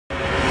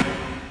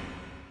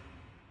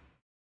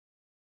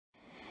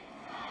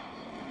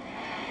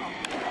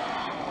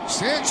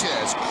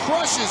Sanchez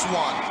crushes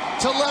one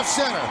to left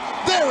center.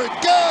 There it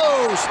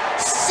goes.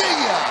 See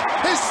ya.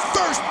 His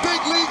first big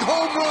league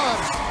home run.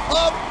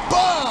 A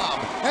bomb.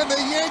 And the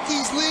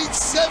Yankees lead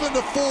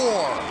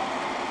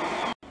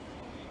 7-4.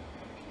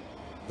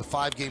 The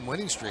 5-game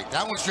winning streak.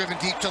 That one's driven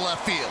deep to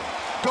left field.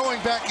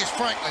 Going back is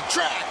Franklin.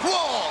 Track,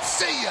 wall,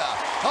 see ya.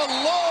 A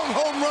long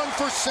home run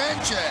for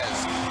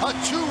Sanchez. A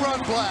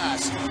 2-run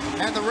blast.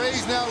 And the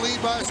Rays now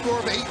lead by a score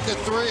of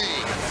 8-3.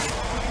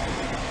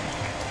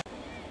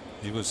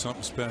 He was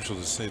something special,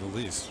 to say the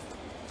least.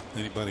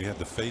 Anybody had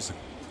to face him.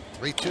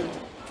 3-2.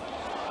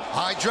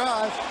 High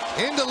drive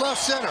into left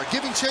center,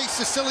 giving chase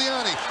to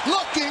Siliani.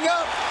 Looking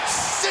up,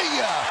 see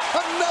ya!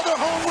 Another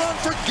home run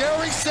for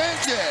Gary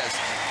Sanchez.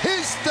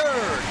 His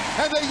third,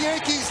 and the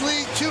Yankees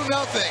lead 2-0.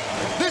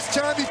 This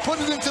time he put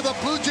it into the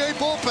Blue Jay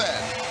bullpen.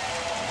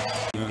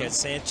 Get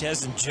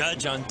Sanchez and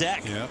Judge on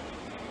deck. Yeah.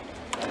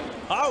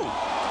 Oh!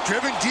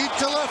 Driven deep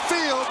to left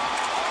field.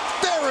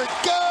 There it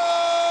goes!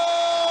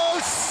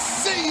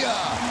 See ya!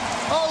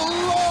 A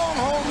long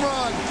home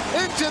run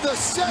into the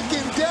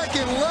second deck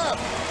and left.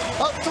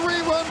 A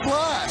 3-run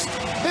blast.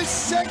 His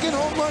second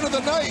home run of the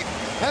night.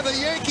 And the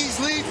Yankees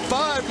lead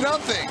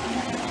 5-0.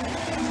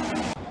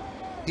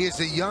 He is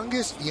the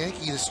youngest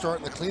Yankee to start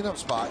in the cleanup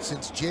spot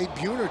since Jay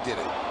Buhner did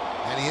it.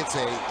 And he hits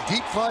a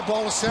deep fly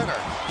ball to center.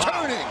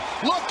 Turning,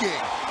 looking,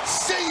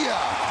 see ya!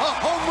 A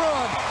home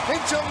run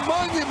into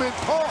Monument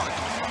Park.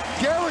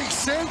 Gary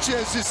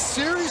Sanchez is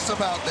serious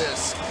about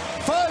this.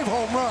 5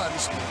 home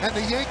runs, and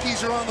the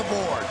Yankees are on the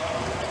board.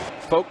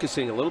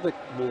 Focusing a little bit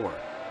more.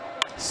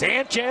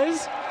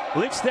 Sanchez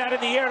lifts that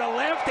in the air to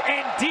left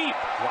and deep.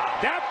 Wow.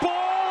 That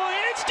ball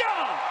is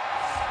gone.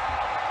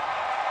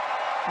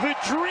 The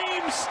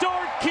dream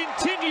start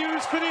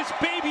continues for this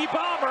baby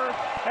bomber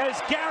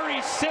as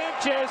Gary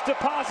Sanchez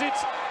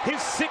deposits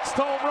his 6th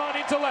home run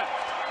into left.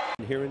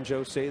 Hearing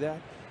Joe say that,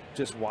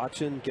 just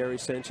watching Gary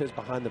Sanchez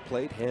behind the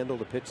plate handle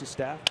the pitching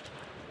staff.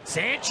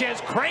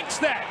 Sanchez cranks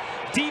that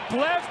deep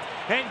left,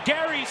 and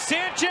Gary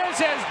Sanchez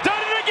has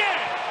done it again.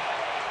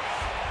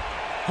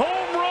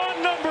 Home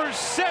run number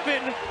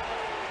 7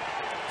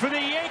 for the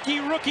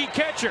Yankee rookie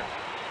catcher.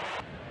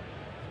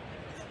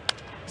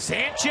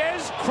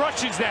 Sanchez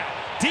crushes that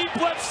deep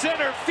left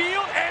center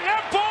field, and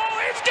that ball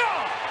is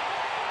gone.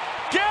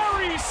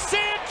 Gary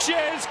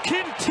Sanchez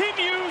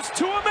continues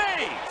to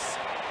amaze.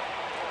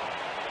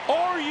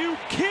 Are you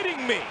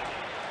kidding me?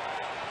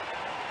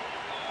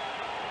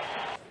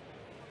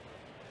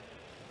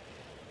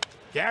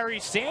 Gary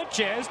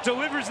Sanchez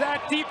delivers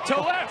that deep to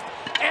left,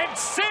 and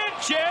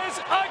Sanchez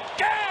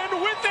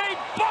again with a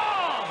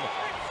bomb.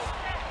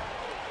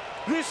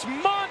 This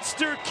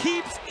monster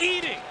keeps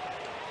eating.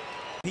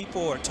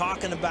 People are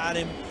talking about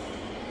him.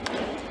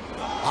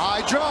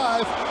 High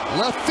drive,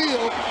 left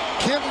field,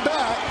 Kim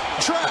back,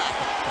 track,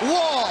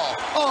 wall.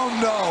 Oh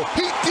no,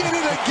 he did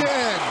it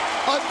again.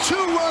 A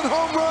 2-run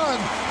home run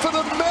for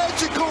the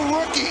magical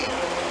rookie.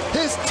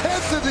 His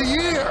 10th of the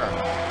year.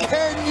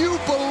 Can you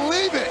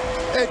believe it?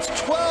 It's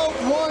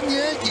 12-1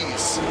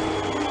 Yankees.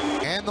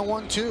 And the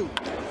 1-2.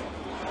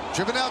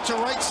 Driven out to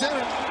right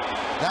center.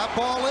 That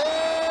ball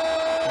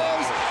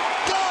is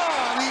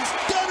gone. He's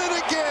done it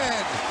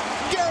again.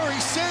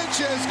 Gary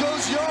Sanchez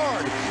goes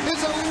yard.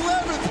 His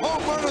 11th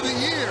home run of the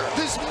year.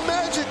 This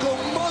magical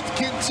month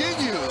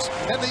continues,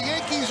 and the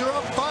Yankees are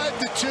up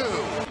 5-2.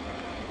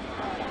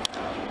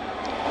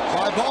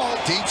 Fly ball,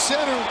 deep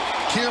center.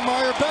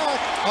 Kiermaier back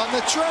on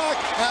the track,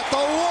 at the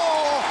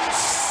wall.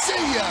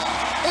 See ya!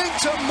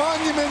 Into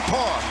Monument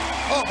Park.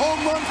 A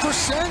home run for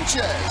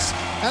Sanchez.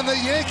 And the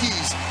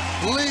Yankees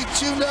lead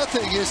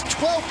 2-0. His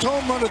 12th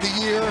home run of the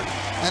year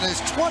and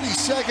his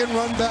 22nd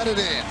run batted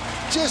in.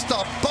 Just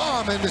a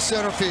bomb into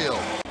center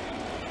field.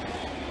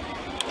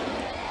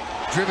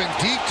 Driven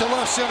deep to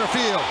left center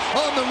field.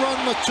 On the run,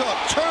 Matuk.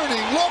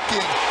 Turning,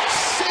 looking.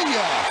 See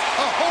ya!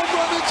 A home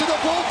run into the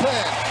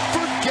bullpen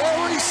for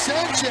Gary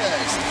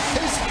Sanchez.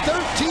 His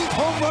 13th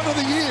home run of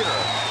the year.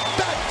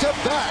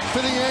 Back-to-back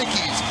for the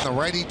Yankees. The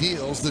righty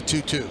deals the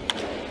 2-2.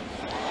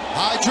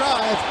 High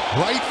drive,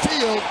 right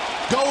field.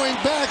 Going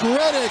back,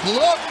 Reddick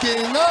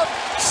looking up.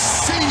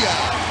 See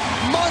ya!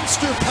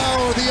 Monster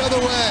power the other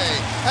way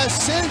as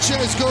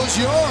Sanchez goes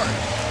yard.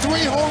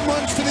 3 home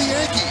runs for the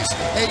Yankees.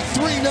 A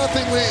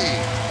 3-0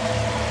 lead.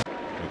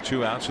 With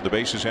 2 outs and the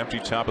bases empty,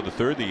 top of the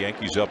 3rd, the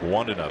Yankees up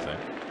 1-0.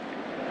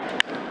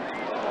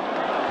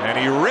 And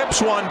he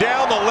rips one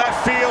down the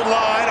left field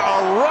line,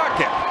 a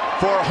rocket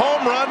for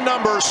home run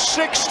number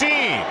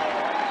 16.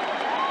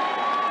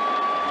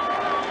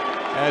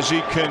 As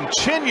he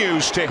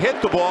continues to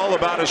hit the ball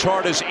about as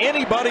hard as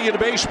anybody in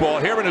baseball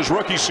here in his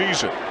rookie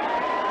season.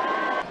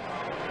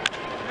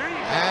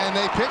 And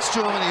they pitch to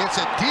him, and he hits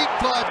a deep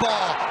fly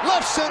ball.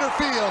 Left center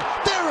field.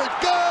 There it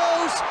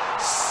goes.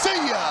 See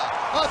ya!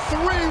 A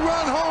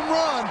 3-run home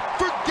run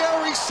for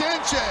Gary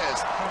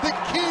Sanchez. The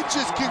kid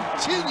just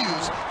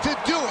continues to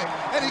do it,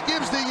 and he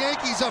gives the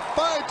Yankees a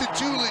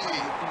 5-2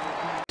 lead.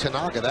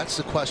 Tanaga, that's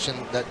the question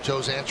that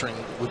Joe's answering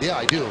with, yeah,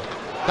 I do.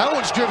 That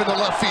one's driven to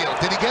left field.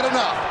 Did he get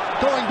enough?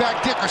 Going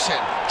back, Dickerson.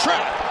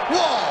 Trap.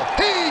 wall.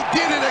 He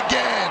did it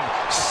again.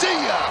 See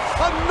ya.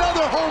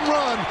 Another home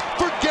run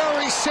for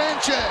Gary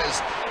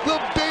Sanchez. The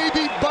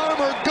baby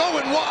bomber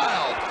going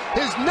wild.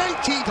 His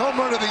 19th home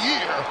run of the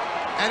year,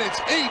 and it's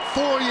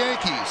 8-4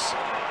 Yankees.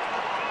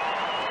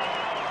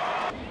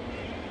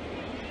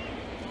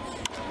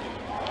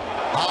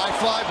 High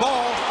fly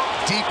ball,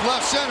 deep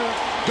left center,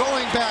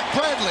 going back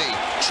Bradley,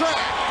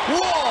 track,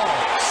 wall,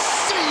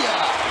 see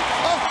ya!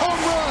 A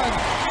home run,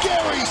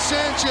 Gary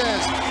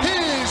Sanchez,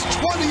 his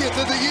 20th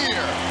of the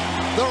year.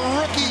 The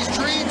rookie's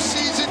dream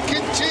season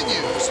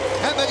continues,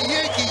 and the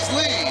Yankees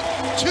lead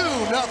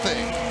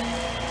 2-0.